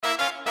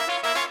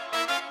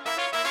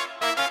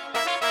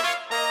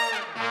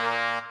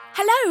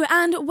Hello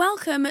and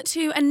welcome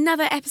to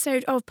another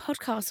episode of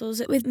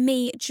Podcastles with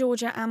me,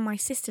 Georgia, and my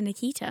sister,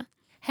 Nikita.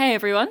 Hey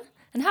everyone,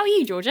 and how are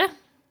you, Georgia?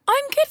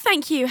 I'm good,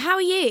 thank you. How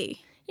are you?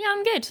 Yeah,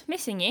 I'm good.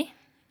 Missing you.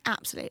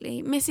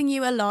 Absolutely. Missing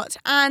you a lot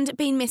and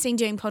been missing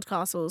doing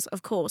Podcastles,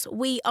 of course.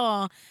 We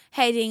are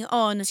heading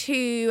on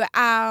to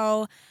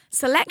our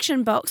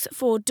selection box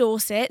for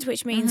Dorset,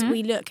 which means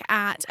we look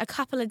at a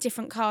couple of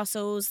different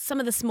castles,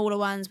 some of the smaller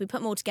ones, we put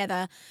them all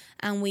together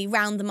and we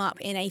round them up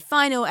in a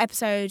final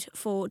episode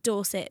for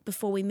Dorset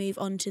before we move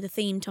on to the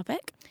theme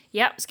topic.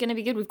 Yep, it's going to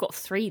be good. We've got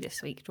 3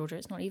 this week, Georgia.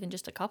 It's not even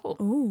just a couple.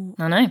 Ooh.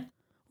 I know.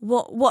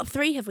 What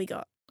 3 have we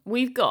got?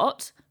 We've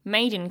got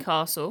Maiden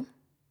Castle,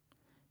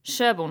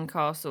 Sherborne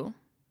Castle,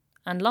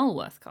 and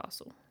Lulworth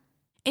Castle.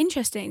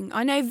 Interesting.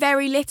 I know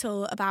very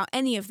little about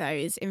any of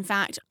those. In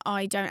fact,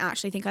 I don't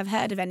actually think I've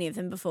heard of any of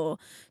them before.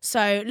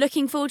 So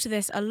looking forward to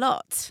this a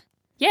lot.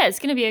 Yeah, it's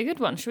going to be a good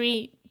one. Should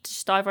we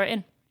just dive right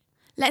in?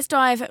 Let's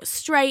dive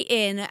straight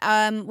in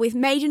with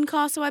Maiden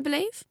Castle, I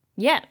believe.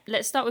 Yeah,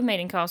 let's start with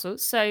Maiden Castle.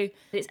 So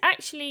it's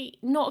actually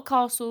not a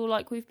castle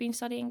like we've been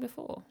studying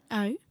before.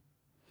 Oh.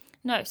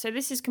 No, so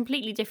this is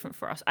completely different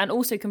for us and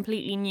also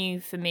completely new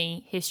for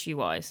me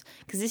history-wise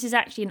because this is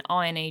actually an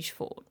Iron Age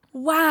fort.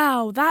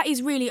 Wow, that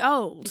is really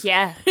old.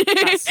 Yeah,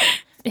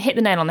 hit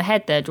the nail on the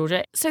head there,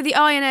 Georgia. So the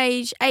Iron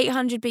Age,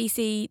 800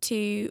 BC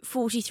to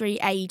 43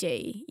 AD,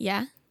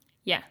 yeah?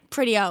 Yeah.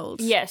 Pretty old.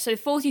 Yeah, so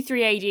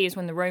 43 AD is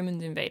when the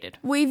Romans invaded.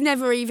 We've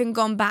never even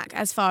gone back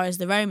as far as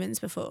the Romans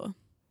before.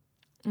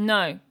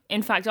 No.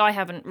 In fact, I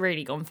haven't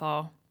really gone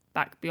far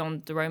back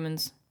beyond the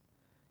Romans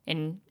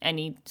in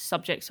any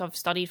subjects I've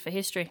studied for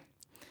history.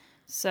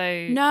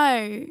 So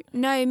No,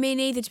 me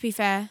neither, to be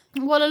fair.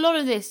 well, a lot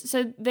of this,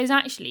 so there's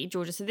actually,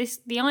 Georgia, so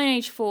the Iron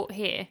Age fort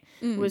here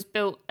was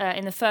built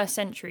in the 1st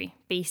century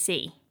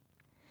BC.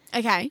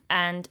 Okay.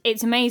 And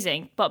it's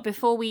amazing, but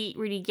before we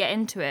really get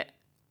into it,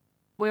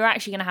 we're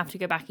actually going to have to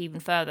go back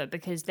even further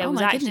because there was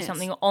my actually goodness.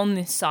 something on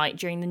this site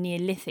during the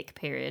Neolithic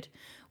period,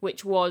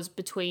 which was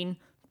between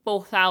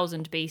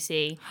 4000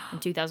 BC and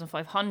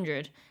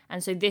 2500.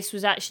 And so this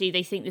was actually,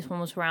 they think this one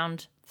was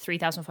around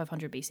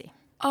 3500 BC.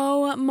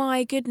 Oh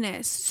my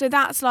goodness. So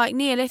that's like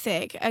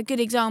Neolithic. A good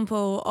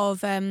example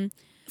of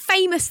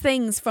famous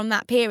things from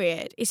that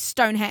period is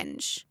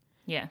Stonehenge.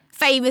 Yeah.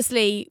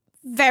 Famously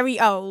very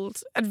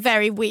old and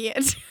very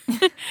weird.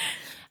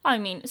 I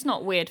mean, it's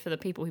not weird for the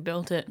people who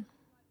built it.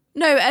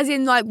 No, as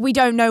in like we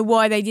don't know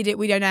why they did it.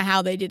 We don't know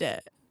how they did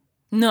it.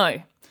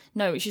 No,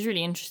 which is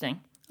really interesting.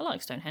 I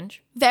like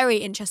Stonehenge. Very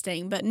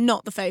interesting, but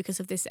not the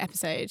focus of this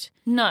episode.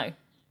 No,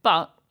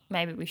 but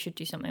maybe we should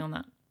do something on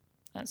that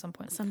at some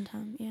point.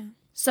 Sometime, yeah.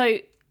 So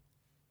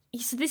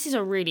this is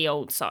a really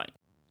old site.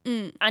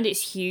 And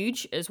it's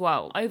huge as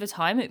well. Over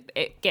time,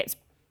 it gets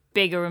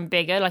bigger and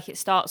bigger. Like it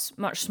starts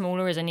much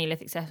smaller as a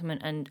Neolithic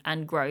settlement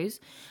and grows.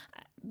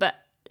 But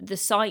the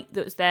site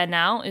that's there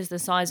now is the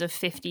size of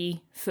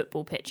 50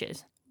 football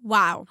pitches.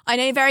 Wow. I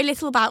know very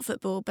little about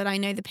football, but I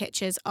know the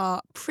pitches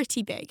are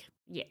pretty big.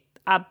 Yeah,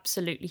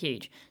 absolutely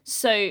huge.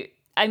 So,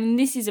 I mean,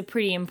 this is a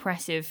pretty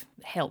impressive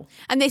hill.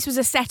 And this was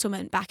a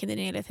settlement back in the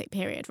Neolithic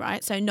period,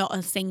 right? So not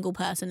a single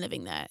person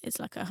living there. It's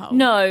like a whole...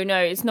 No,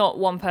 it's not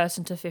one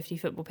person to 50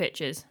 football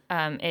pitches.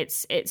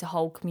 It's a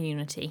whole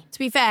community. To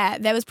be fair,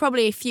 there was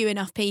probably few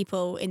enough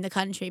people in the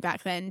country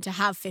back then to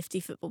have 50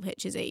 football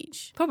pitches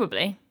each.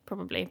 Probably,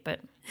 but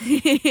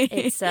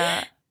it's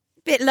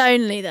Bit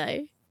lonely,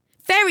 though.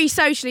 Very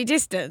socially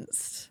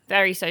distanced.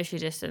 very socially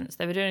distanced.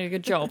 They were doing a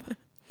good job.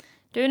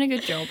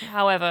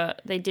 However,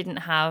 they didn't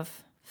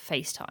have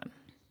FaceTime.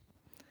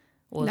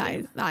 Or No,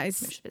 Zoom, that which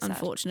is is a bit sad.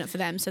 unfortunate for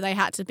them. So they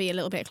had to be a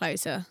little bit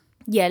closer.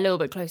 Yeah, a little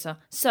bit closer.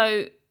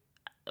 So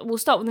we'll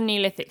start with the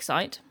Neolithic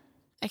site.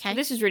 Okay.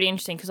 This is really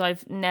interesting because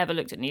I've never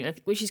looked at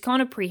Neolithic, which is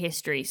kind of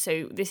prehistory.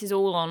 So this is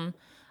all on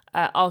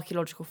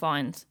archaeological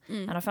finds.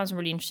 And I found some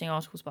really interesting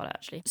articles about it,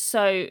 actually.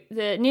 So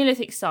the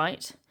Neolithic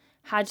site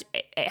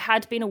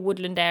had been a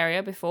woodland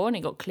area before and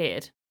it got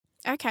cleared.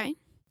 Okay.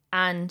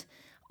 And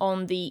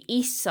on the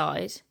east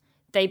side,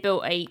 they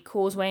built a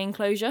causewayed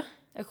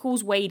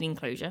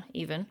enclosure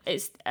even.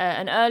 It's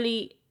an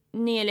early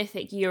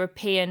Neolithic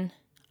European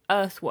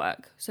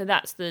earthwork. So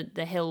that's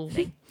the hill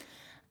thing.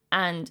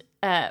 And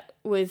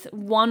with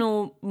one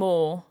or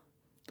more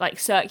like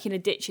circular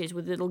ditches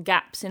with little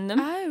gaps in them.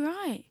 Oh,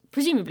 right.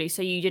 Presumably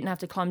so you didn't have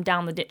to climb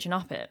down the ditch and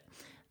up it.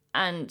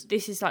 And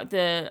this is like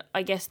the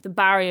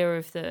barrier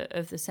of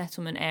the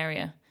settlement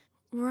area.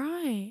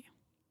 Right.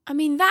 I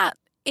mean, that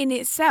in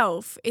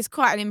itself is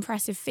quite an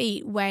impressive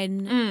feat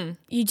when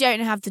you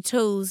don't have the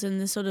tools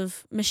and the sort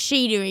of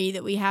machinery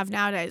that we have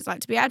nowadays. Like,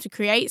 to be able to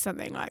create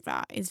something like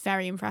that is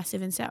very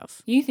impressive in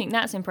itself. You think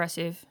that's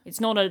impressive? It's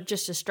not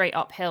just a straight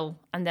uphill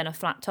and then a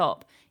flat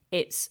top.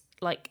 It's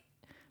like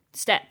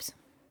steps,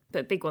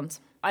 but big ones.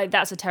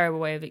 That's a terrible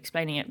way of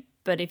explaining it.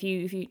 But if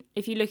you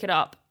look it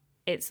up,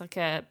 it's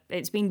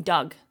been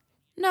dug.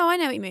 No, I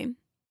know what you mean.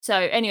 So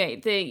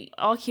anyway, the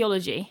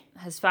archaeology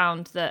has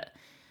found that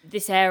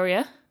this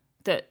area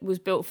that was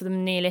built for the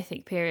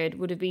Neolithic period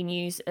would have been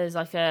used as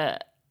like a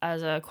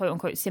as a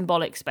quote-unquote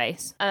symbolic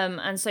space.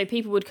 And so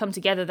people would come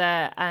together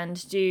there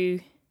and do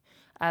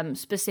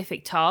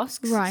specific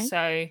tasks. Right.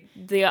 So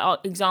the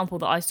example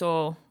that I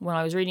saw when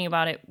I was reading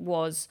about it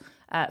was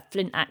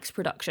flint axe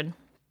production.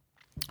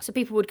 So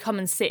people would come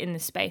and sit in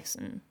this space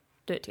and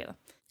do it together.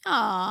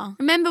 Ah,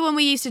 remember when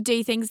we used to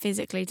do things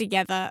physically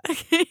together?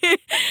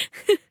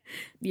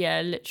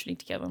 Yeah, literally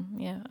together.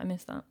 Yeah, I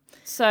miss that.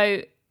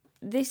 So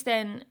this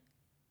then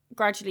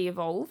gradually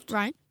evolved.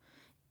 Right.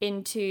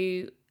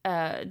 Into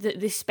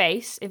this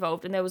space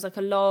evolved, and there was like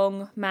a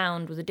long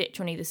mound with a ditch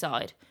on either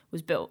side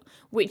was built,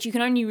 which you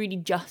can only really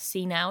just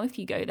see now if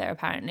you go there,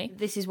 apparently.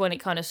 This is when it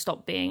kind of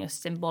stopped being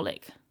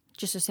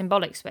just a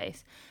symbolic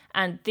space.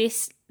 And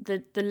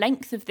the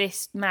length of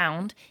this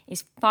mound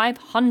is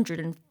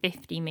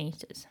 550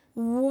 metres.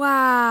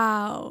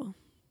 Wow.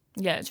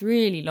 Yeah, it's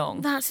really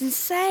long. That's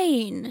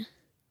insane.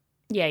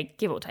 Yeah,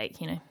 give or take,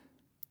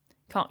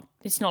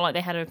 it's not like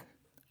they had a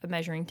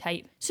measuring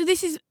tape. So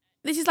this is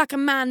like a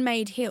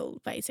man-made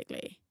hill,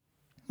 basically.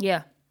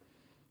 Yeah.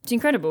 It's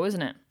incredible,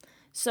 isn't it?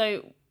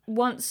 So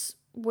once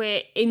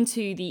we're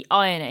into the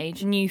Iron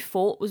Age, a new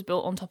fort was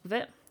built on top of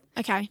it.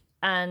 Okay.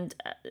 And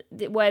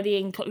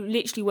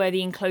literally where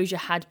the enclosure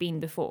had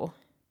been before.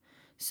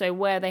 So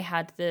where they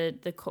had the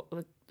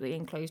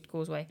enclosed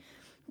causeway,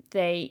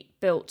 they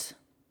built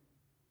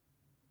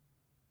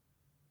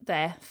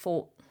their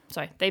fort.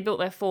 They built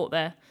their fort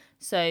there.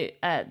 So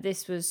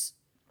this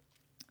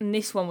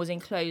one was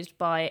enclosed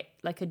by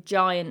like a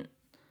giant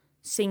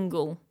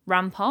single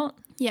rampart.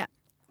 Yeah.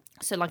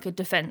 So like a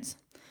defence.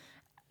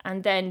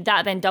 And then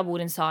that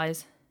doubled in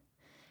size.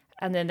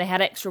 And then they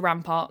had extra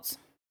ramparts.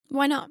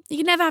 Why not? You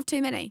can never have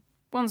too many.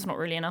 One's not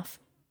really enough.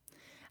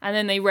 And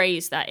then they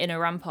raised that inner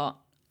rampart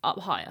up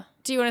higher.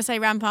 Do you want to say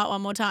rampart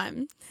one more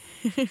time?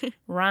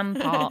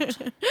 Rampart.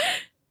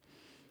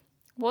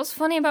 What's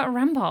funny about a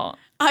rampart?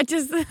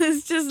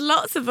 There's just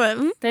lots of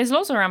them. There's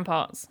lots of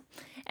ramparts.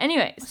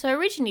 Anyway, so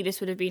originally this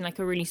would have been like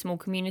a really small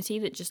community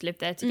that just lived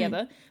there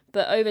together.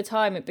 But over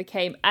time it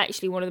became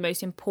actually one of the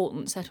most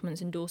important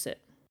settlements in Dorset.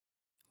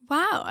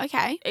 Wow,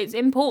 okay. It's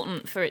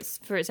important for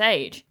its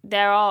age.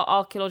 There are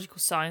archaeological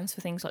signs for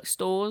things like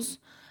stores,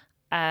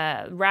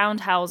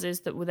 round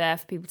houses that were there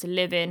for people to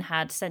live in,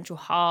 had central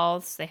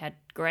hearths, they had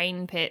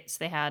grain pits,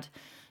 they had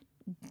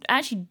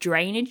actually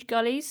drainage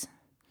gullies.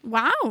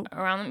 Wow.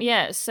 Around them.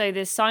 Yeah, so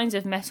there's signs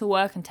of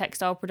metalwork and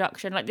textile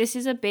production. Like, this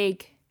is a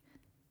big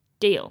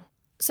deal.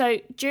 So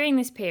during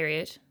this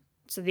period,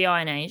 so the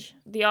Iron Age,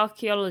 the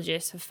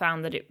archaeologists have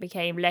found that it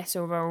became less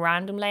of a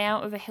random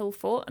layout of a hill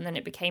fort, and then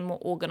it became more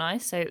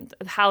organised. So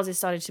the houses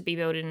started to be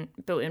built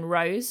in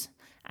rows,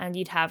 and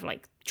you'd have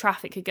like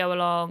traffic could go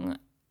along.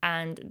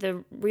 And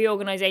the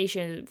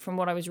reorganisation, from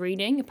what I was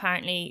reading,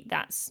 apparently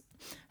that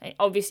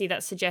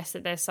suggests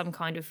that there's some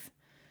kind of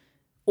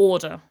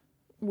order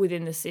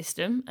within the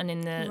system and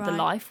in the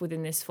life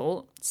within this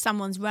fort.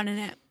 Someone's running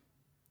it.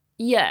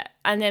 Yeah,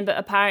 but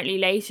apparently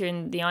later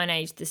in the Iron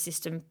Age, the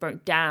system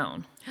broke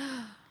down.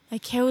 They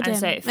killed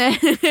him.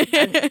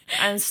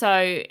 And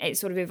so it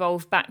sort of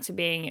evolved back to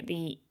being at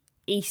the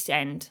east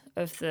end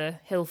of the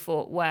hill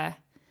fort where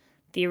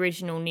the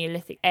original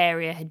Neolithic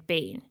area had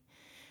been.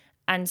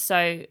 And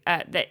so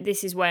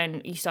this is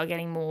when you start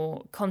getting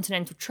more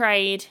continental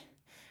trade,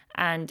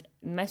 and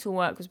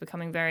metalwork was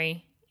becoming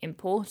very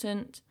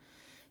important.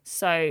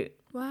 So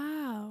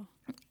wow.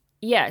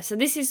 Yeah, so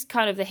this is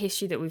kind of the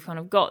history that we've kind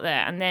of got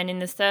there. And then in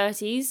the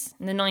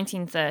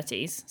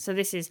 1930s, so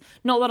this is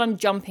not that I'm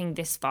jumping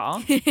this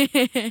far.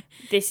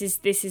 This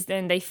is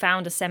then they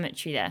found a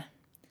cemetery there.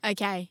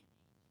 Okay.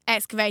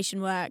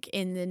 Excavation work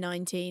in the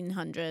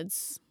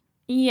 1900s.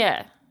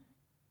 Yeah.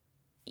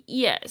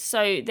 Yeah,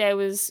 so there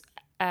was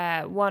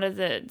one of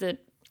the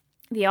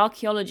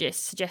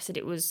archaeologists suggested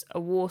it was a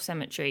war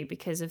cemetery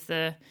because of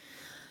the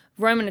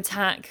Roman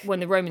attack when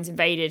the Romans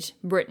invaded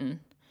Britain.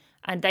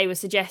 And they were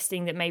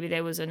suggesting that maybe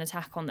there was an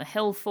attack on the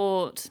hill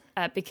fort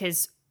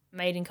because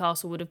Maiden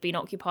Castle would have been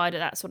occupied at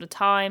that sort of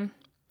time.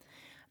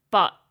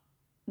 But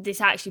this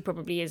actually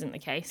probably isn't the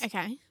case.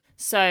 Okay.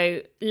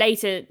 So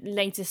later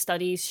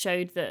studies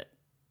showed that,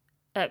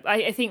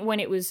 I think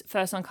when it was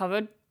first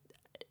uncovered,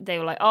 they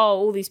were like, oh,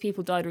 all these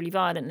people died really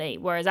violently.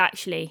 Whereas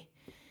actually,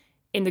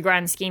 in the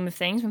grand scheme of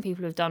things, when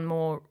people have done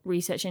more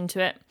research into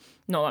it,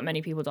 not that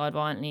many people died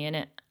violently in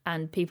it.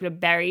 And people are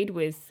buried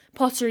with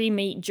pottery,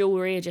 meat,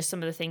 jewellery, are just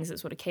some of the things that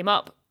sort of came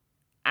up.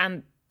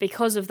 And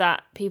because of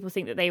that, people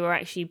think that they were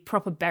actually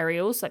proper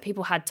burials. Like,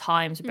 people had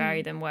time to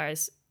bury them,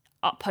 whereas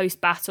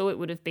post-battle, it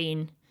would have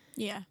been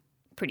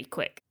pretty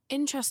quick.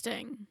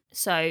 Interesting.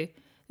 So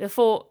the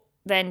fort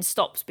then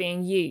stops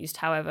being used,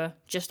 however,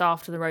 just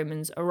after the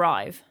Romans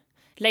arrive.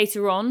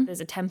 Later on, there's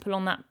a temple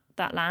on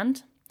that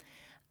land.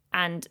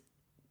 And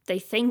they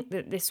think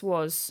that this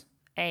was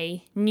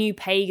a new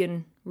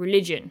pagan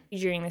religion.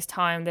 During this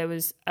time, there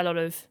was a lot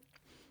of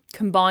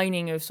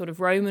combining of sort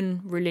of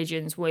Roman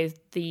religions with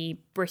the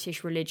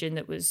British religion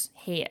that was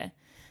here.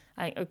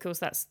 Of course,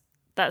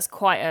 that's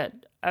quite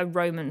a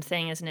Roman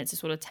thing, isn't it, to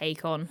sort of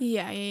take on?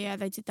 Yeah.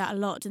 They did that a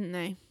lot, didn't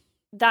they?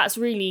 That's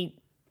really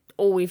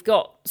all we've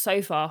got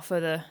so far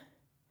for the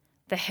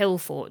the hill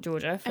fort,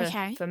 Georgia,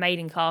 Okay. for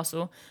Maiden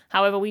Castle.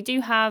 However, we do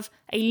have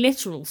a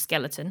literal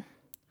skeleton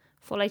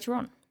for later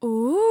on.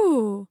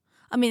 Ooh.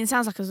 I mean, it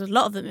sounds like there's a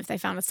lot of them if they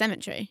found a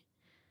cemetery.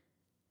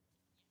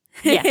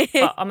 Yeah,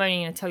 but I'm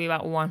only going to tell you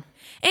about one.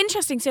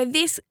 Interesting. So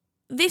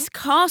this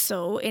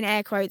castle, in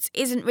air quotes,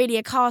 isn't really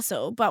a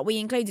castle, but we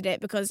included it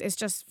because it's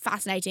just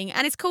fascinating.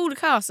 And it's called a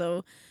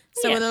castle,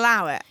 so Yeah. we'll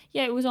allow it.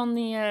 Yeah, it was on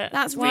the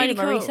That's line really of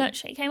my cool.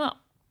 research. It came up.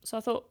 So I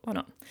thought, why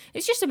not?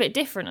 It's just a bit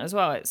different as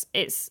well.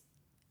 It's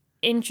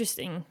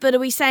interesting. But are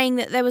we saying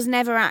that there was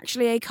never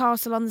actually a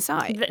castle on the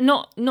site?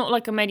 Not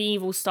like a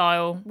medieval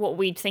style, what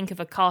we'd think of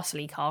a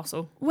castle-y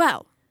castle.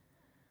 Well,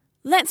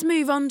 let's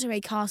move on to a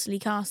castle-y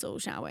castle,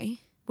 shall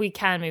we? We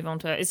can move on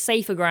to it. It's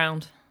safer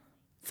ground.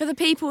 For the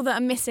people that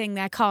are missing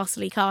their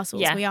castle-y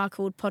castles, Yeah. we are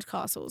called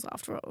podcastles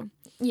after all.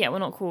 Yeah, we're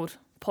not called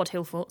Pod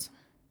Hill Forts.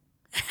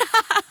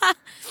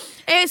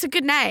 It's a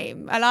good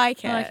name. I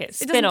like it. I like it. It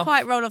Spin doesn't off.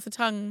 quite roll off the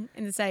tongue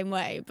in the same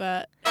way,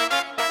 but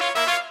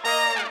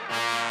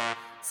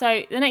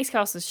So the next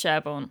castle is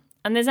Sherborne.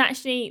 And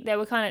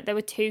there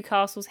were two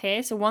castles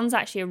here. So one's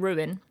actually a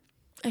ruin,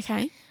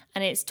 okay.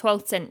 and it's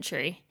 12th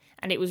century,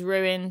 and it was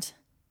ruined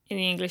in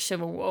the English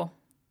Civil War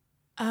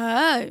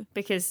Oh.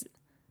 because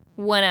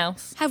when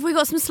else? Have we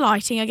got some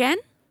slighting again?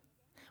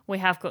 We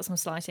have got some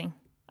slighting,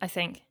 I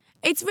think.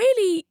 It's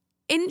really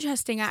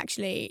interesting,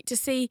 actually, to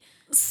see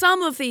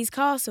some of these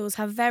castles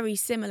have very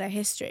similar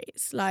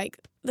histories. Like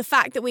the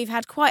fact that we've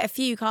had quite a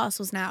few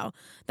castles now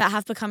that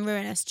have become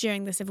ruinous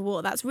during the Civil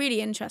War. That's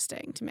really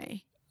interesting to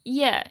me.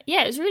 Yeah,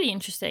 it's really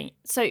interesting.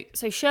 So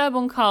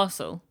Sherborne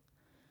Castle,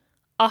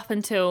 up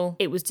until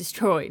it was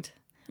destroyed,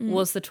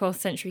 was the 12th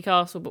century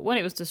castle. But when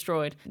it was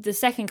destroyed, the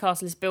second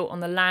castle is built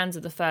on the lands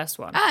of the first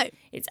one. Oh,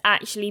 It's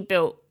actually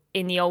built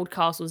in the old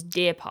castle's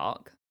deer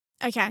park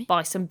okay.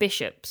 by some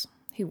bishops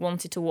who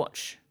wanted to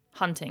watch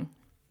hunting.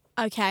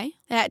 Okay.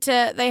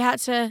 They had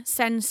to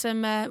send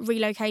some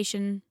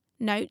relocation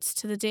notes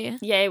to the deer.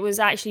 Yeah, it was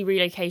actually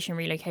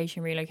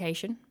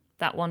relocation.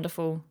 That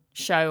wonderful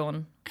show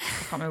on, I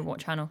can't remember what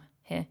channel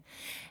here.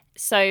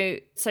 So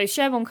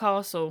Sherborne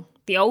Castle,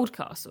 the old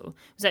castle,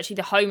 was actually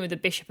the home of the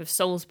Bishop of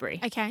Salisbury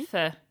Okay.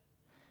 for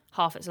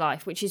half its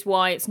life, which is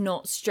why it's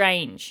not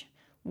strange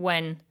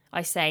when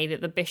I say that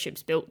the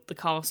bishops built the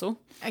castle.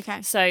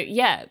 Okay. So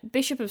yeah,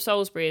 Bishop of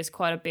Salisbury is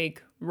quite a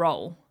big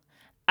role.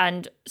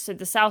 And so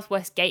the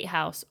Southwest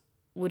Gatehouse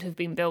would have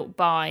been built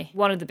by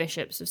one of the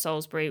bishops of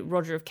Salisbury,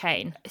 Roger of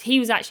Caen. He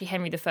was actually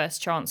Henry I's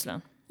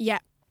Chancellor. Yeah.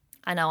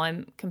 I know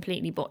I'm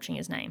completely botching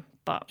his name,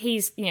 but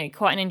he's,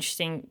 quite an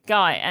interesting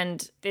guy.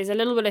 And there's a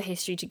little bit of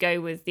history to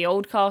go with the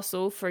old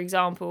castle. For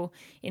example,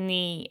 in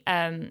the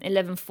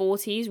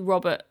 1140s,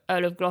 Robert,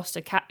 Earl of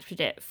Gloucester, captured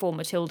it for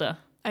Matilda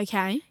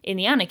Okay. in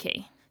the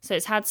anarchy. So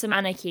it's had some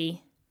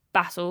anarchy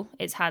battle.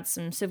 It's had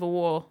some Civil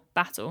War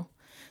battle.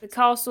 The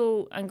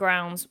castle and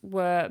grounds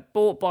were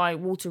bought by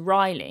Walter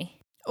Raleigh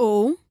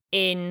Oh.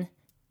 in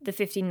the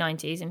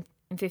 1590s, in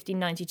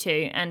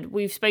 1592. And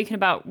we've spoken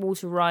about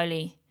Walter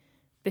Raleigh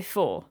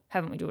before,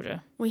 haven't we,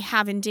 Georgia? We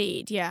have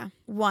indeed, yeah.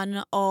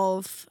 One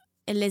of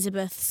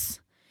Elizabeth's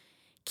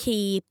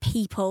key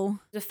people.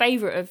 The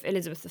favourite of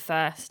Elizabeth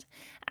I,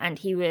 and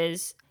he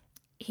was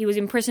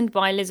imprisoned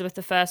by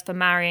Elizabeth I for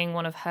marrying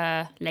one of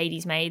her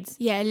lady's maids.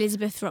 Yeah,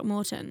 Elizabeth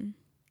Throckmorton.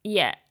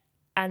 Yeah,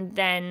 and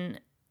then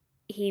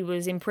he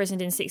was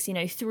imprisoned in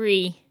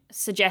 1603,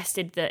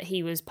 suggested that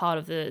he was part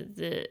of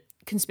the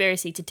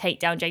conspiracy to take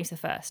down James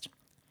I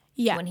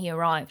Yeah. when he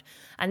arrived.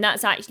 And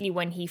that's actually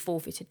when he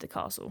forfeited the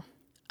castle.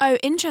 Oh,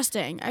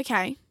 interesting.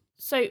 Okay.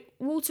 So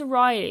Walter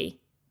Raleigh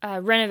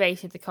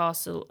renovated the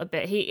castle a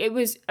bit. It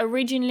was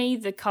originally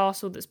the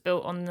castle that's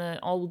built on the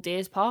old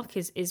Deers Park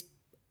is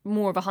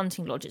more of a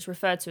hunting lodge. It's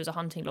referred to as a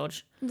hunting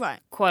lodge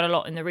Right. quite a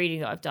lot in the reading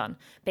that I've done.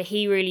 But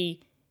he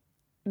really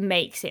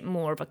makes it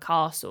more of a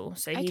castle.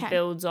 So he Okay.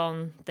 builds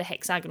on the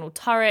hexagonal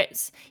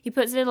turrets. He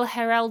puts little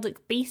heraldic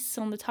beasts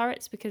on the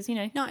turrets because,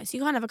 Nice.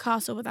 You can't have a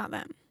castle without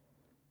them.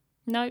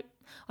 no,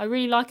 I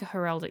really like a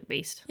heraldic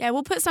beast. Yeah,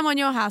 we'll put some on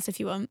your house if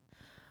you want.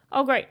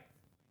 Oh, great.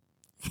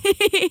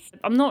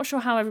 I'm not sure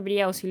how everybody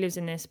else who lives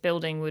in this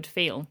building would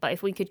feel, but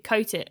if we could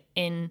coat it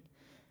in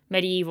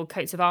medieval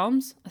coats of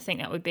arms, I think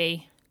that would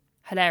be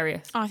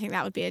hilarious. I think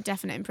that would be a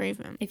definite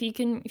improvement. If you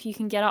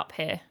can get up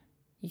here,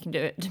 you can do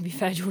it, to be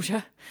fair,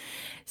 Georgia.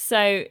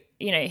 So,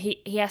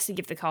 he has to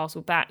give the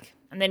castle back.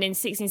 And then in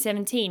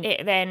 1617,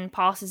 it then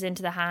passes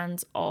into the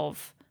hands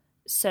of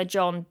Sir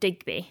John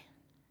Digby.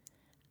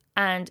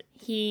 And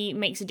he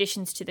makes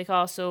additions to the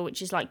castle,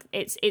 which is like,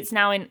 it's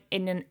now in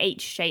an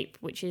H shape,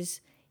 which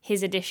is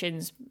his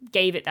additions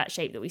gave it that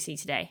shape that we see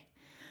today.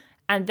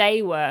 And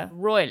they were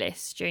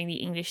royalists during the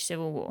English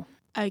Civil War.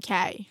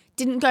 Okay.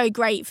 Didn't go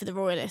great for the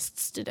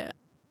royalists, did it?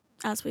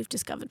 As we've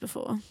discovered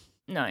before.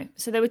 No.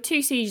 So there were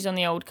 2 sieges on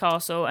the old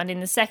castle, and in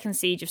the second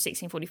siege of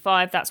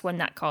 1645, that's when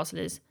that castle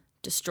is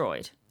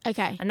destroyed.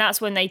 Okay. And that's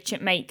when they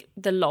make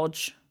the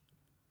lodge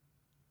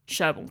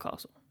Sherborne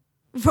Castle.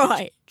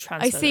 Right.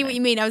 Transfer I see the what name.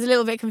 you mean. I was a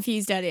little bit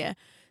confused earlier.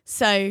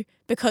 So,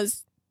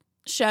 because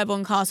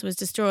Sherborne Castle was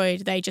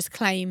destroyed, they just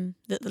claim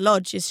that the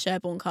lodge is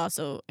Sherborne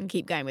Castle and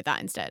keep going with that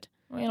instead.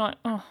 Well, you're like,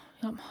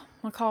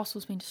 my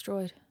castle's been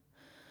destroyed.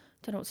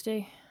 Don't know what to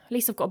do. At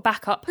least I've got a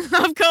backup.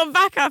 I've got a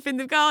backup in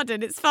the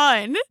garden, it's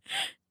fine.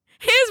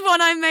 Here's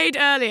one I made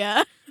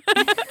earlier.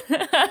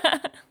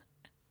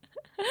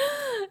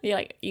 You're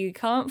like, you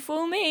can't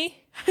fool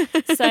me.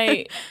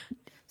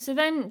 So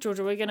then,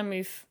 Georgia, we're going to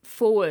move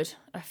forward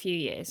a few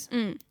years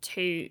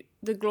to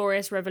the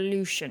Glorious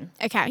Revolution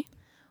Okay.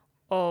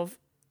 of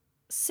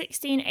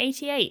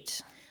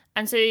 1688.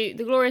 And so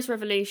the Glorious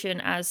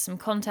Revolution, as some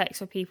context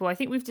for people, I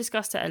think we've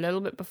discussed it a little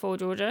bit before,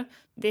 Georgia.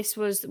 This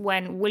was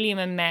when William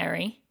and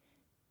Mary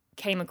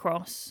came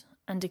across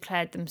and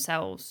declared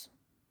themselves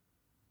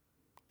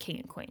king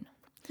and queen.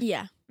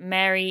 Yeah.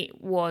 Mary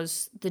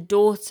was the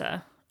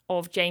daughter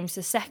of James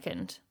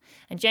II.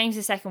 And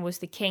James II was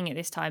the king at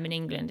this time in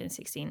England in the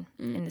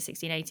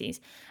 1680s.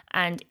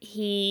 And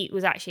he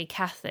was actually a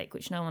Catholic,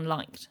 which no one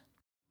liked.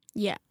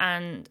 Yeah.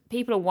 And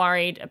people are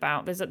worried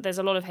about, there's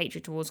a lot of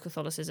hatred towards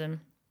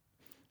Catholicism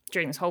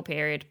during this whole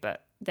period,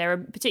 but they're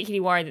particularly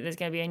worried that there's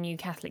going to be a new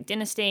Catholic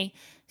dynasty,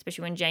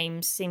 especially when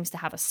James seems to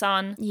have a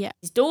son. Yeah.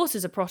 His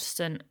daughter's a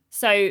Protestant.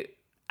 So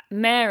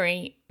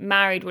Mary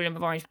married William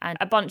of Orange, and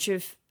a bunch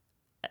of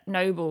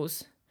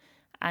nobles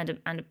and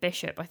a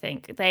bishop, I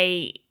think,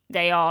 they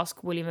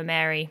ask William and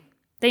Mary,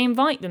 they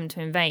invite them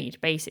to invade,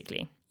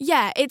 basically.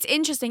 Yeah, it's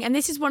interesting. And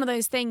this is one of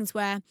those things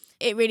where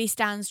it really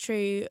stands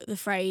true, the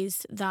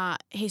phrase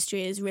that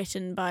history is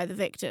written by the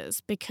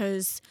victors,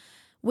 because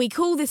we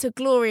call this a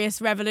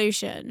glorious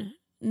revolution,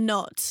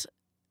 not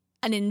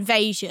an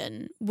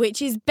invasion,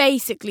 which is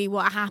basically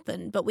what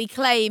happened, but we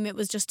claim it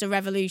was just a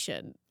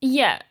revolution.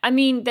 Yeah, I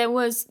mean, there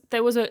was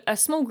a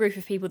small group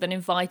of people that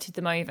invited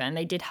them over, and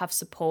they did have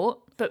support,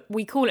 but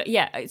we call it,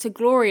 it's a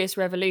glorious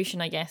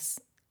revolution, I guess,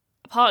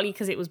 partly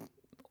because it was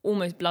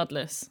almost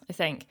bloodless, I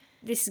think.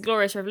 This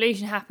glorious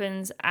revolution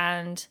happens,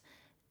 and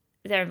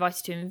they're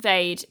invited to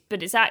invade,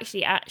 but it's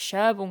actually at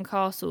Sherborne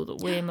Castle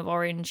that William of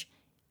Orange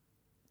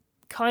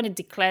kind of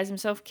declares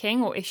himself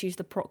king, or issues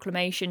the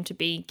proclamation to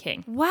be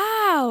king.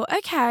 Wow,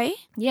 okay.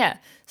 Yeah,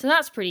 so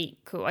that's pretty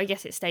cool. I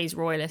guess it stays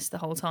royalist the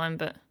whole time,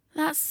 but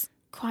That's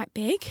quite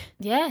big.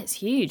 yeah, it's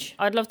huge.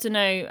 I'd love to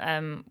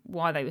know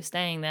why they were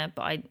staying there,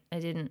 but I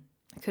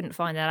couldn't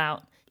find that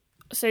out.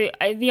 So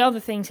the other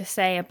thing to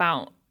say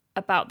about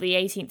the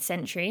 18th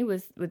century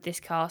with this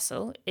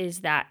castle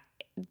is that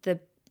the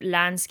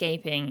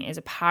landscaping is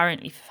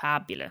apparently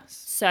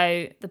fabulous.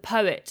 So the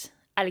poet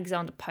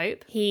Alexander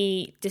Pope,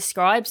 he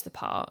describes the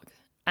park,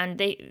 and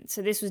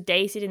this was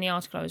dated in the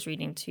article I was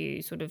reading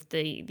to sort of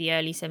the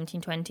early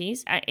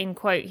 1720s. In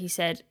quote, he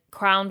said,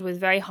 "Crowned with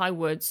very high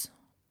woods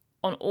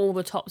on all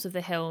the tops of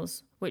the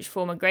hills, which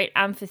form a great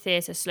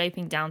amphitheatre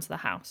sloping down to the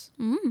house."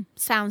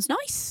 Sounds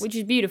nice. Which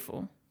is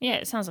beautiful. Yeah,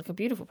 it sounds like a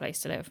beautiful place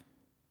to live.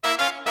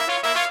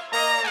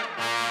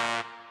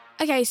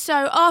 Okay,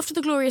 so after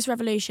the Glorious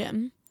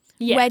Revolution,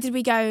 where did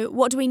we go?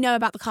 What do we know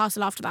about the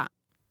castle after that?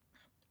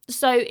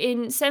 So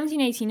in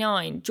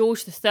 1789,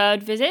 George III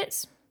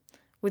visits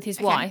with his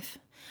wife.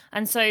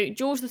 And so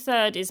George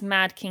III is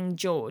Mad King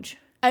George.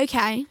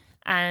 Okay.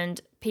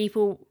 And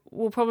people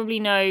will probably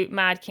know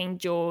Mad King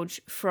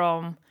George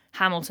from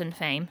Hamilton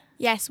fame.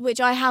 Yes, which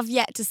I have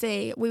yet to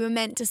see. We were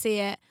meant to see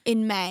it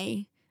in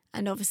May,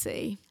 and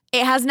obviously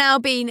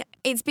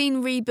it's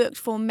been rebooked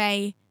for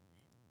May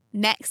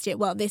next year.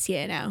 Well, this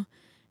year now.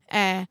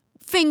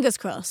 Fingers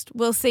crossed.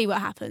 We'll see what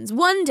happens.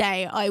 One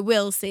day I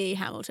will see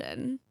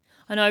Hamilton.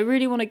 I know, I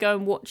really want to go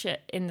and watch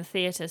it in the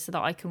theatre so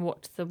that I can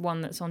watch the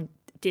one that's on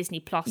Disney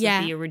Plus of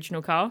the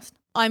original cast.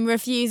 I'm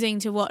refusing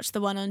to watch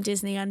the one on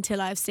Disney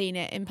until I've seen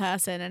it in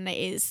person, and it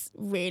is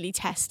really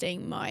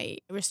testing my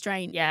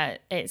restraint. Yeah,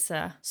 it's...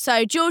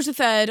 So George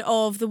III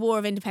of the War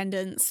of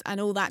Independence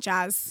and all that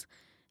jazz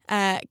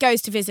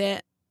goes to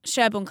visit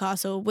Sherborne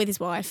Castle with his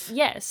wife.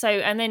 Yeah, so,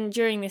 and then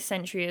during this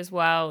century as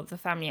well, the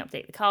family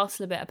update the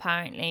castle a bit,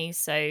 apparently,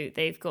 so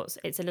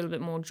it's a little bit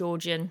more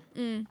Georgian.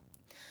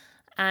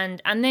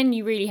 And then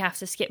you really have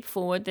to skip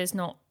forward. There's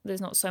not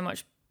so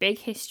much big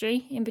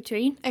history in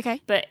between.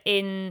 Okay. But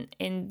in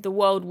the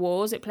World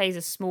Wars, it plays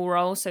a small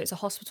role. So it's a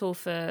hospital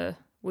for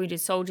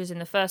wounded soldiers in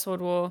the First World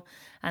War,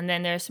 and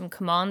then there are some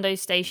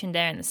commandos stationed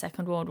there in the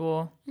Second World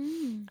War.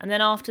 And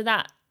then after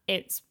that,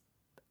 it's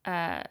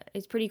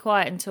pretty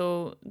quiet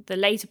until the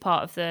later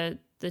part of the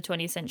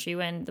 20th century,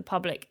 when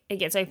it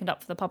gets opened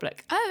up for the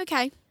public. Oh,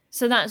 okay.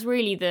 So that's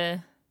really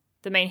the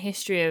main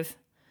history of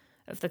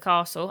the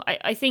castle.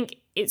 I think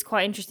it's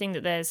quite interesting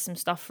that there's some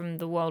stuff from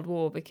the World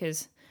War,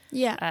 because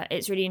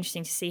it's really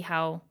interesting to see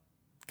how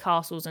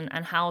castles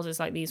and houses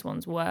like these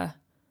ones were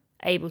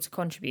able to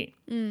contribute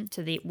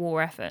to the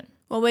war effort.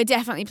 Well, we're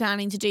definitely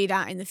planning to do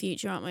that in the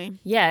future, aren't we?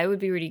 Yeah, it would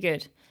be really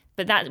good.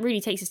 But that really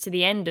takes us to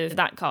the end of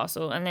that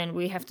castle, and then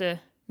we have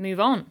to move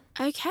on.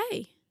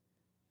 Okay.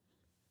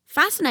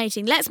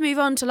 Fascinating. Let's move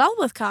on to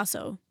Lulworth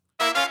Castle.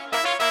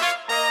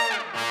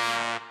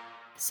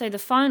 So the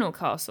final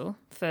castle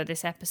for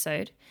this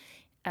episode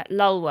at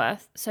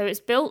Lulworth. So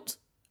it's built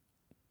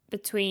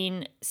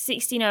between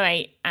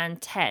 1608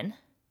 and 10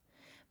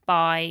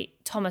 by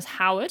Thomas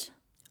Howard.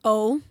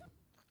 Oh.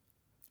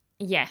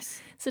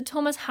 Yes. So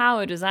Thomas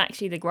Howard was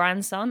actually the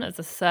grandson of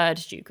the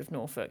third Duke of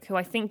Norfolk, who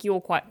I think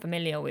you're quite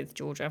familiar with,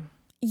 Georgia.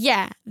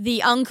 Yeah,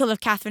 the uncle of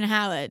Catherine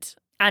Howard.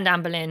 And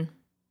Anne Boleyn.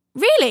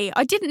 Really?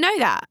 I didn't know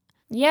that.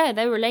 Yeah,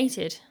 they're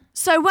related.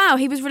 So, wow,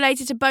 he was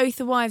related to both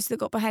the wives that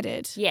got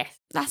beheaded. Yes.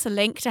 That's a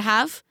link to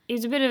have. He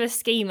was a bit of a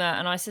schemer,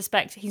 and I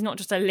suspect he's not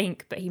just a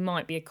link, but he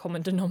might be a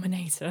common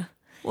denominator.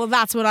 Well,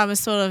 that's what I was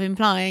sort of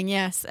implying,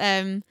 yes.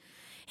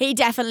 He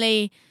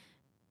definitely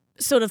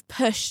sort of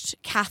pushed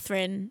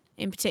Catherine,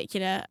 in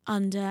particular,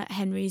 under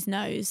Henry's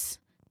nose.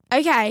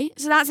 Okay,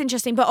 so that's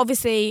interesting. But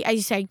obviously, as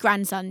you say,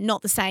 grandson,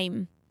 not the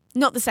same Howard.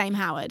 Not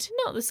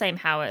the same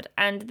Howard.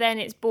 And then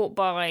it's bought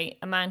by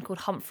a man called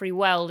Humphrey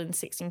Weld in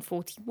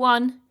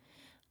 1641.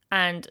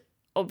 And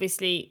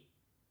obviously,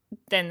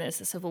 then there's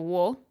the Civil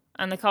War.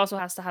 And the castle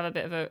has to have a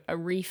bit of a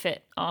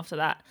refit after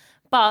that.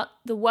 But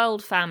the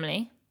Weld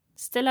family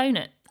still own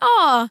it.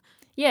 Oh.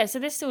 Yeah, so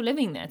they're still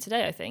living there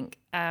today, I think.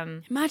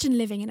 Imagine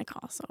living in a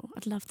castle.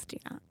 I'd love to do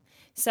that.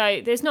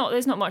 So there's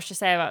not much to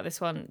say about this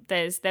one.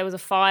 There was a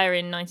fire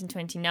in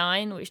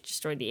 1929 which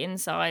destroyed the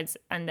insides,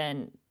 and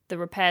then the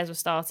repairs were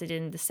started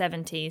in the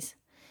 70s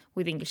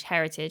with English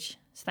Heritage.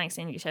 So thanks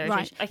to English Heritage.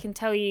 Right. I can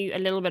tell you a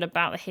little bit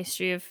about the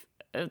history of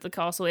the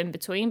castle in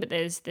between, but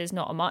there's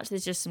not much.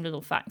 There's just some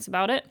little facts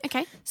about it.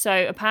 Okay.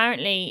 So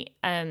apparently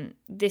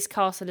this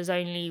castle is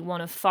only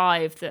one of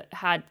 5 that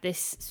had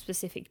this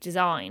specific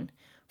design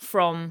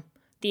from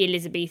the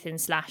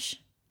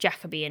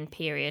Elizabethan/Jacobean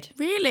period.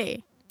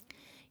 Really?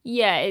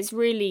 Yeah, it's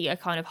really a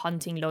kind of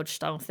hunting lodge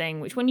style thing,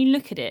 which when you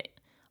look at it,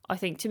 I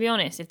think, to be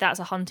honest, if that's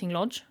a hunting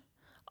lodge,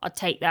 I'd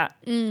take that.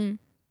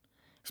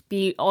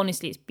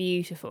 Honestly, it's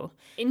beautiful.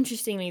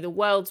 Interestingly, the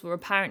Welds were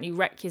apparently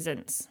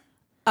recusants.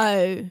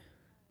 Oh.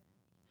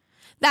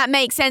 That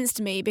makes sense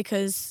to me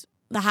because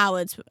the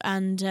Howards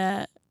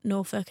and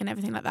Norfolk and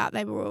everything like that,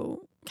 they were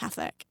all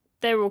Catholic.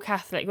 They were all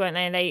Catholic, weren't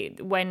they?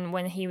 And when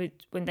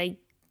they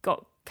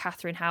got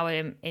Catherine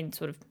Howard in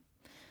sort of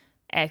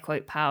air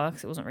quote power,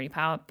 because it wasn't really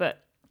power,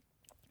 but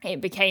it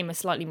became a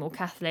slightly more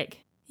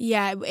Catholic.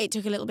 Yeah, it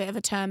took a little bit of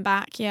a turn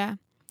back, yeah.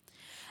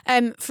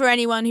 For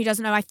anyone who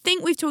doesn't know, I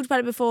think we've talked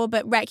about it before,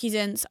 but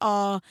recusants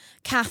are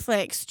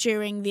Catholics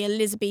during the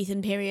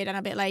Elizabethan period and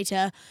a bit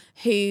later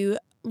who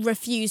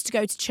refused to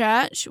go to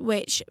church,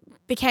 which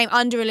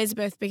under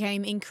Elizabeth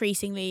became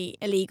increasingly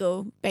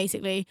illegal,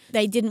 basically.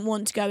 They didn't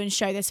want to go and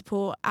show their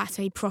support at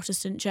a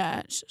Protestant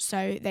church,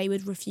 so they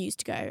would refuse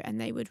to go and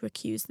they would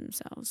recuse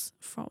themselves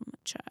from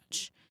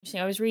church.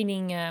 I was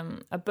reading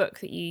a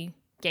book that you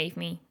gave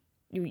me.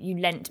 You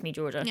lent me,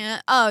 Georgia.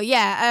 Yeah. Oh,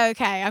 yeah.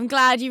 Okay. I'm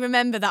glad you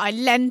remember that I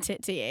lent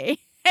it to you.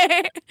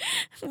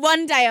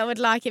 One day I would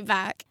like it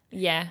back.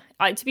 Yeah.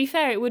 To be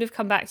fair, it would have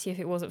come back to you if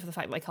it wasn't for the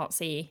fact that I can't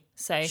see you.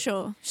 So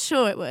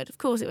Sure it would. Of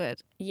course it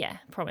would. Yeah,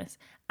 promise.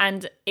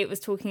 And it was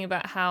talking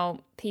about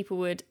how people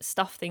would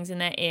stuff things in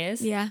their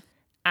ears. Yeah.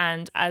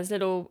 And as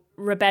little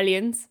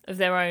rebellions of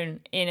their own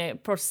in a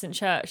Protestant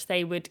church,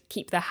 they would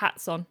keep their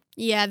hats on.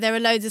 Yeah, there are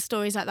loads of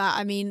stories like that.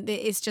 I mean,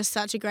 it's just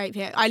such a great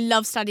period. I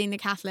love studying the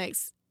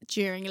Catholics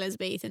during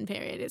Elizabethan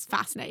period. It's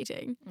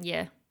fascinating.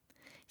 Yeah.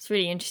 It's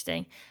really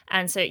interesting.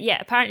 And so, yeah,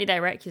 apparently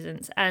they're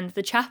recusants. And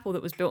the chapel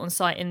that was built on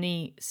site in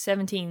the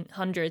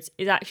 1700s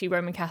is actually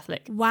Roman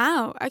Catholic.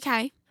 Wow,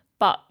 okay.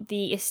 But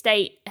the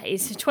estate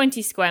is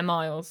 20 square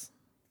miles.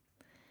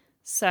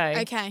 So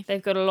okay.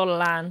 They've got a lot of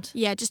land.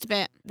 Yeah, just a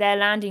bit. Their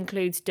land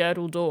includes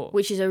Durdle Door,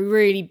 which is a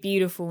really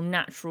beautiful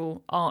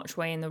natural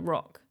archway in the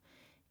rock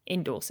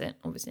in Dorset,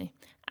 obviously.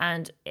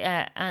 And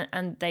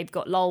they've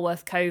got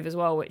Lulworth Cove as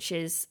well, which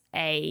is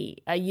a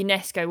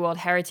UNESCO World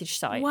Heritage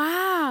Site.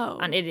 Wow.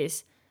 And it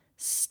is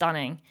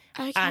stunning.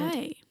 Okay.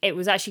 And it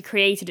was actually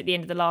created at the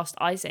end of the last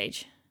ice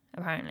age,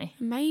 apparently.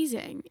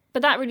 Amazing.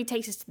 But that really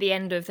takes us to the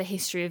end of the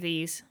history of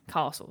these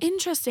castles.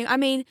 Interesting. I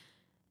mean,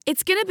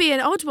 it's going to be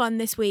an odd one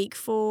this week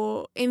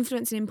for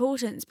influence and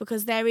importance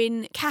because they're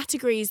in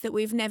categories that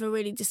we've never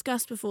really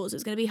discussed before, so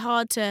it's going to be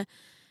hard to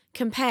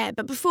compare.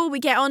 But before we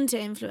get on to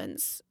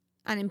influence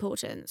and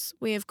importance,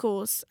 we of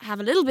course have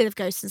a little bit of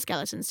ghosts and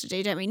skeletons to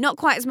do, don't we? Not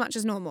quite as much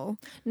as normal.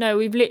 No,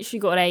 we've literally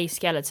got a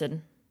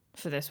skeleton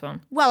for this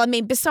one. Well, I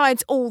mean,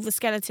 besides all the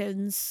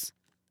skeletons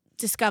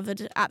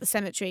discovered at the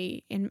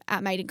cemetery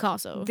at Maiden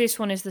Castle. This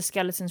one is the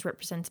skeleton's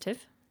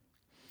representative.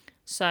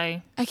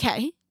 So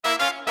okay.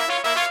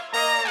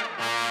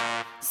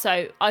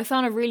 So I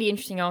found a really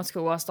interesting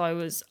article whilst I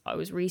was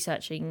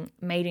researching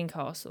Maiden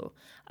Castle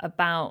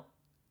about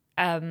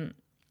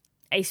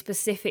a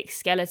specific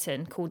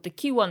skeleton called the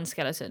Q1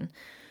 skeleton,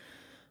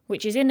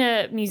 which is in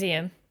a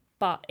museum,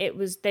 but they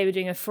were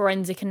doing a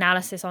forensic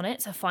analysis on it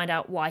to find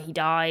out why he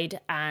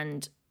died.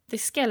 And the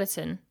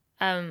skeleton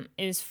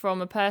is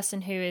from a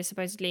person who is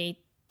supposedly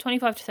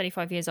 25 to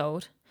 35 years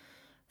old,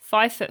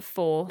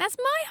 5'4". That's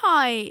my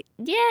height.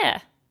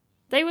 Yeah,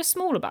 they were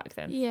smaller back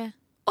then. Yeah.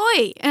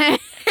 Oi!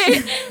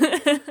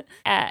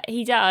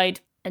 He died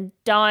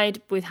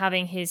with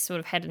having his sort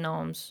of head and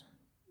arms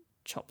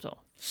chopped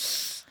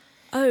off.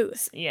 Oh.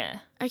 Yeah.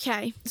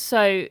 Okay.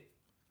 So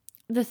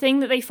The thing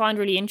that they find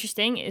really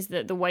interesting is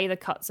that the way the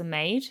cuts are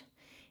made,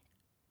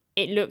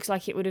 it looks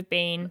like it would have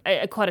been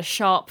quite a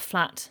sharp,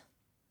 flat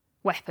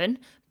weapon,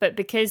 but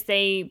because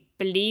they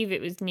believe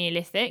it was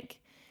Neolithic,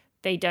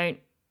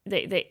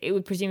 it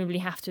would presumably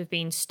have to have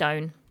been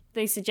stone.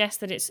 They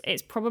suggest that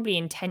it's probably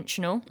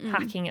intentional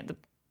hacking at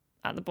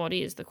the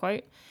body, is the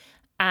quote,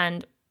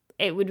 and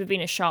it would have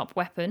been a sharp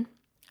weapon.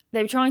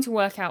 They were trying to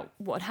work out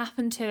what had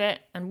happened to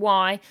it and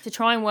why. To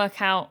try and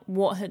work out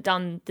what had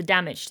done the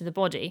damage to the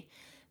body,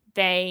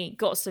 they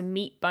got some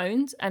meat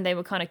bones and they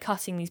were kind of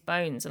cutting these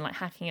bones and like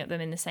hacking at them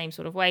in the same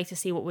sort of way to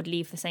see what would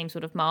leave the same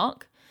sort of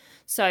mark.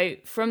 So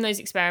from those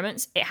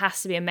experiments, it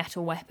has to be a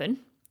metal weapon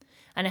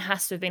and it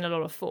has to have been a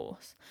lot of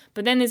force.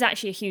 But then there's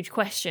actually a huge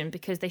question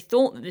because they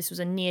thought that this was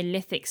a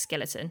Neolithic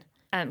skeleton.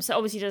 So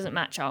obviously it doesn't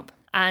match up.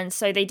 And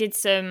so they did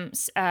some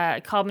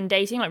carbon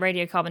dating, like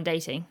radiocarbon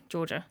dating,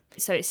 Georgia.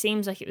 So it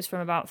seems like it was from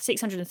about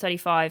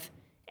 635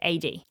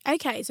 AD.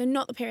 Okay, so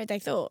not the period they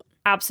thought.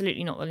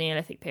 Absolutely not the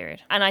Neolithic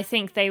period. And I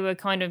think they were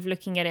kind of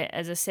looking at it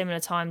as a similar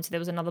time to there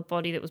was another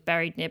body that was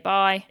buried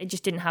nearby. It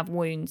just didn't have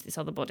wounds, this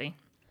other body.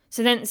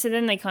 So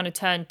then they kind of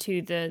turned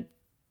to the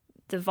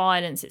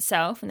violence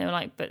itself, and they were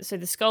like, but so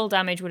the skull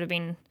damage could have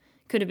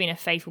been a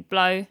fatal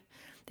blow.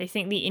 They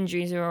think the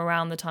injuries are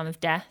around the time of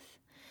death,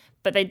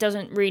 but it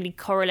doesn't really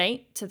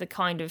correlate to the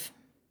kind of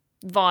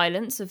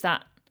violence of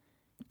that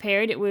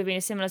period. It would have been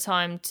a similar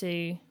time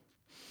to,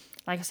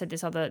 like I said,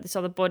 this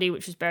other body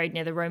which was buried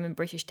near the Roman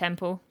British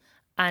Temple.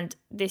 And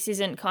this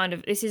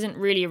isn't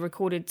really a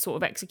recorded sort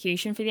of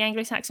execution for the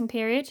Anglo-Saxon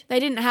period. They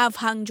didn't have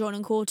hung, drawn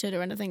and quartered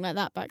or anything like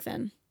that back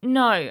then.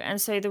 No,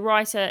 and so the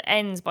writer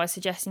ends by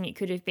suggesting it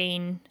could have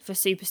been for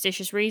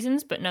superstitious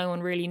reasons, but no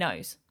one really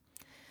knows.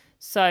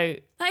 So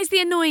that is the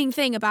annoying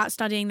thing about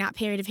studying that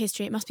period of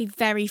history. It must be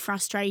very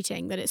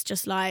frustrating that it's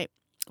just like,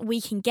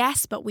 we can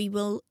guess, but we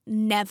will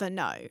never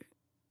know.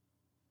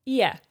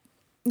 Yeah,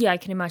 I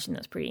can imagine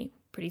that's pretty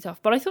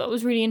tough. But I thought it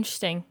was really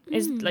interesting.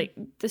 Is like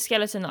the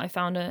skeleton that I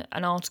found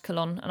an article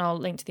on, and I'll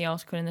link to the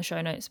article in the show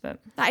notes. But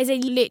that is a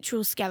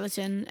literal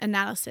skeleton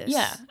analysis.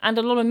 Yeah, and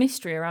a lot of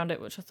mystery around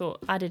it, which I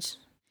thought added.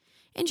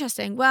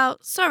 Interesting. Well,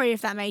 sorry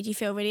if that made you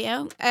feel really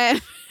ill.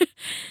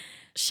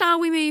 Shall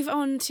we move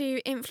on to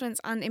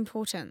influence and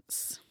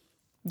importance?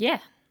 Yeah.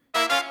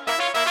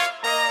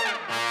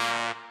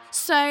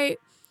 So,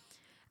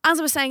 as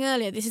I was saying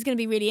earlier, this is going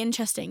to be really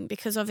interesting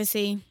because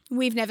obviously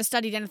we've never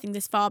studied anything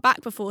this far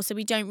back before, so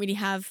we don't really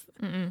have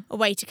a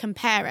way to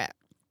compare it.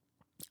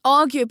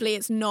 Arguably,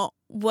 it's not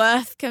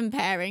worth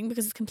comparing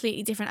because it's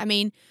completely different. I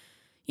mean,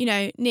 you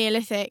know,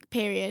 Neolithic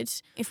period,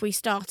 if we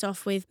start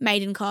off with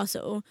Maiden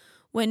Castle,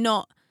 we're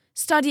not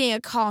studying a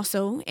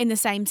castle in the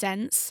same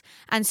sense,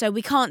 and so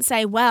we can't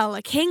say, well,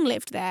 a king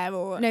lived there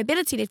or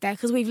nobility lived there,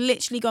 because we've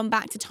literally gone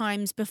back to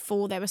times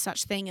before there was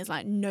such thing as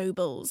like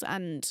nobles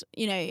and,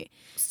 you know.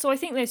 So I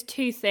think there's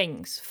two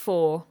things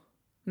for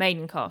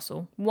Maiden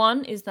Castle.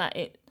 One is that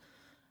it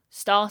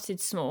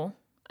started small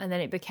and then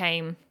it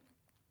became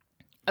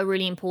a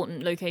really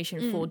important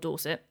location for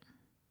Dorset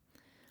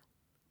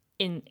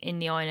in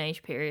the Iron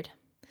Age period.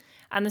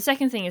 And the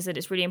second thing is that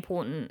it's really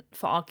important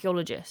for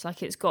archaeologists.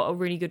 Like, it's got a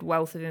really good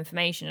wealth of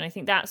information. And I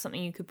think that's something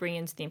you could bring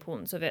into the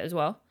importance of it as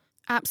well.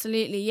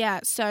 Absolutely, yeah.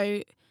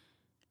 So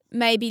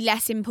maybe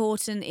less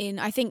important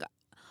I think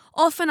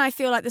often I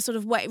feel like the sort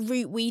of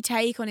route we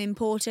take on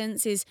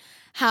importance is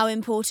how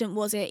important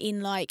was it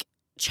in like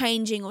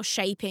changing or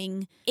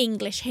shaping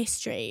English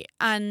history.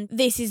 And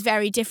this is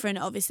very different,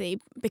 obviously,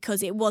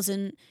 because it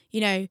wasn't,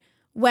 you know,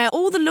 where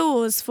all the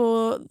laws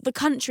for the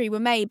country were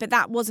made, but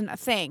that wasn't a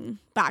thing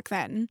back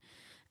then.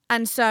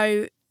 And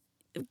so,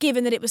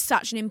 given that it was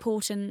such an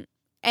important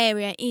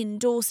area in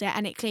Dorset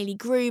and it clearly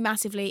grew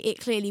massively, it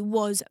clearly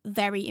was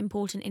very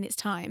important in its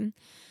time.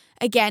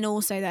 Again,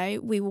 also, though,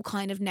 we will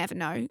kind of never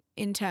know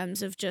in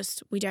terms of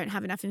just we don't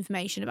have enough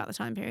information about the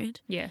time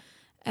period. Yeah.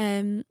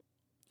 So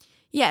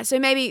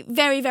maybe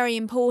very, very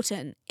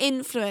important.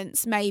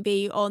 Influence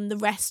maybe on the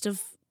rest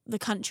of the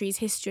country's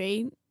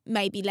history,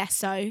 maybe less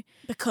so,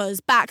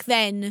 because back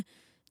then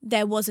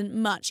there wasn't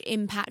much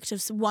impact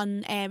of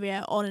one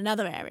area on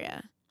another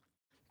area.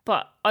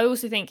 But I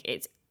also think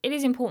it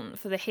is important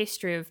for the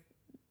history of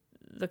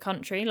the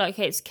country. Like,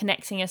 it's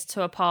connecting us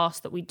to a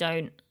past that we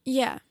don't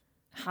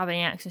have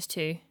any access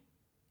to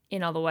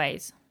in other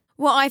ways.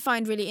 What I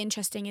find really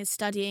interesting is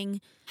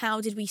studying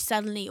how did we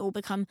suddenly all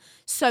become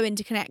so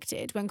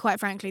interconnected when, quite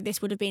frankly,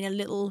 this would have been a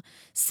little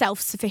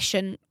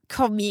self-sufficient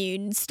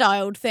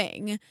commune-styled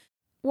thing.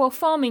 Well,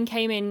 farming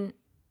came in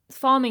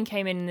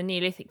the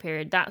Neolithic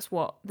period. That's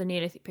what the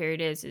Neolithic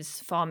period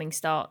is farming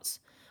starts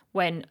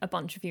when a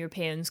bunch of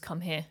Europeans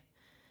come here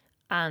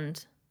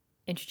and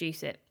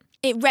introduce it.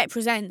 It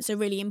represents a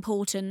really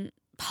important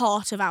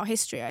part of our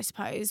history, I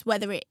suppose.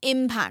 Whether it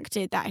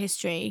impacted that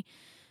history,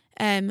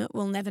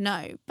 we'll never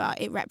know, but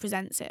it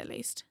represents it at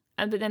least.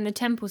 But then the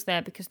temple's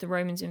there because the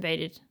Romans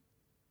invaded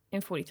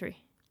in 43.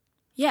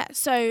 Yeah,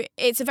 so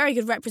it's a very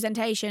good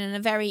representation and a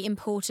very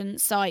important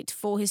site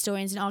for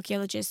historians and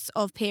archaeologists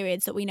of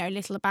periods that we know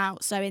little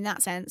about. So in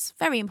that sense,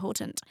 very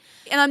important.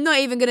 And I'm not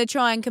even going to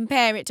try and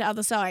compare it to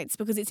other sites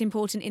because it's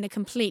important in a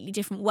completely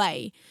different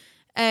way.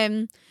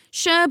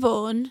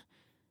 Sherborne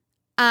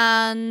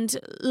and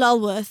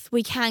Lulworth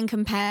we can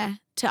compare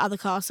to other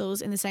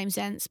castles in the same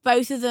sense.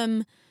 Both of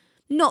them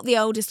not the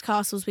oldest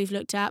castles we've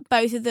looked at.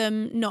 Both of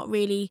them not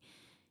really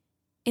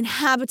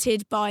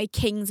inhabited by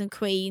kings and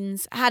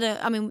queens.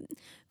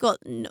 Got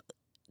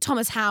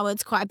Thomas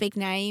Howard's quite a big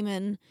name,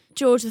 and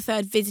George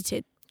III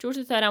visited. George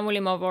III and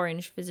William of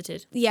Orange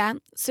visited. Yeah,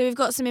 so we've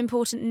got some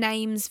important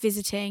names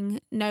visiting,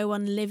 no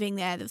one living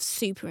there of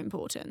super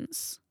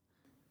importance.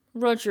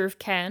 Roger of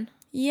Caen.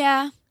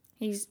 Yeah.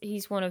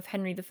 He's one of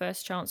Henry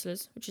I's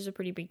chancellors, which is a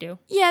pretty big deal.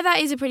 Yeah, that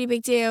is a pretty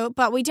big deal,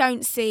 but we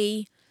don't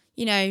see,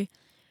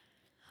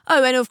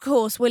 Oh, and of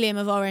course, William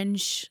of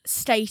Orange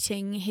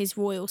stating his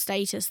royal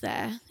status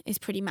there is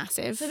pretty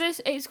massive. So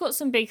it's got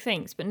some big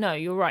things, but no,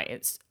 you're right.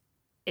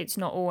 It's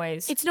not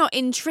always. It's not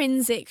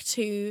intrinsic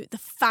to the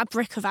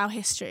fabric of our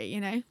history,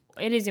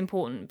 It is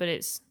important, but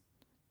it's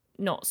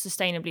not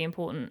sustainably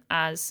important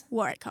as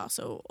Warwick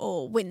Castle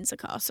or Windsor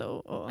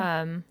Castle or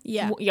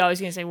yeah, I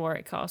was going to say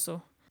Warwick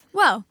Castle.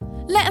 Well,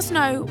 let us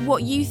know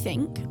what you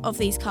think of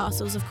these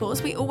castles, of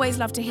course. We always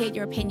love to hear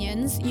your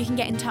opinions. You can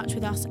get in touch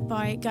with us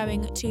by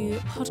going to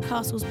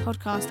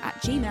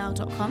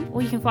podcastlespodcast@gmail.com.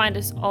 Or you can find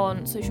us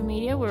on social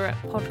media. We're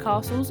at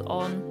Podcastles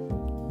on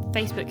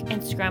Facebook,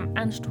 Instagram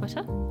and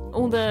Twitter.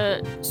 All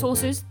the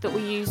sources that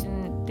we use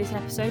in this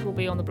episode will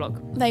be on the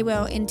blog. They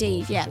will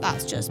indeed. Yeah,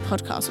 that's just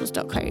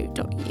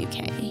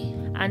podcastles.co.uk.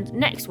 And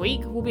next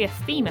week will be a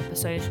theme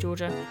episode,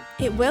 Georgia.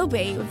 It will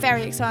be. We're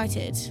very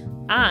excited.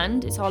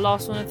 And it's our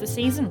last one of the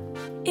season.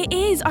 It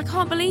is. I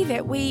can't believe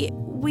it.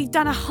 We've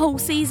done a whole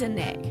season,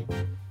 Nick.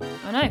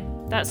 I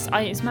know.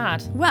 It's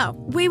mad. Well,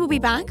 we will be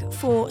back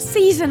for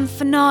season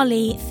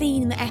finale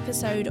theme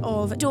episode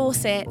of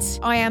Dorset.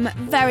 I am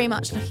very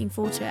much looking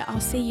forward to it. I'll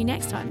see you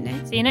next time,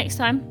 Nick. See you next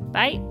time.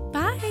 Bye.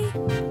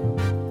 Bye.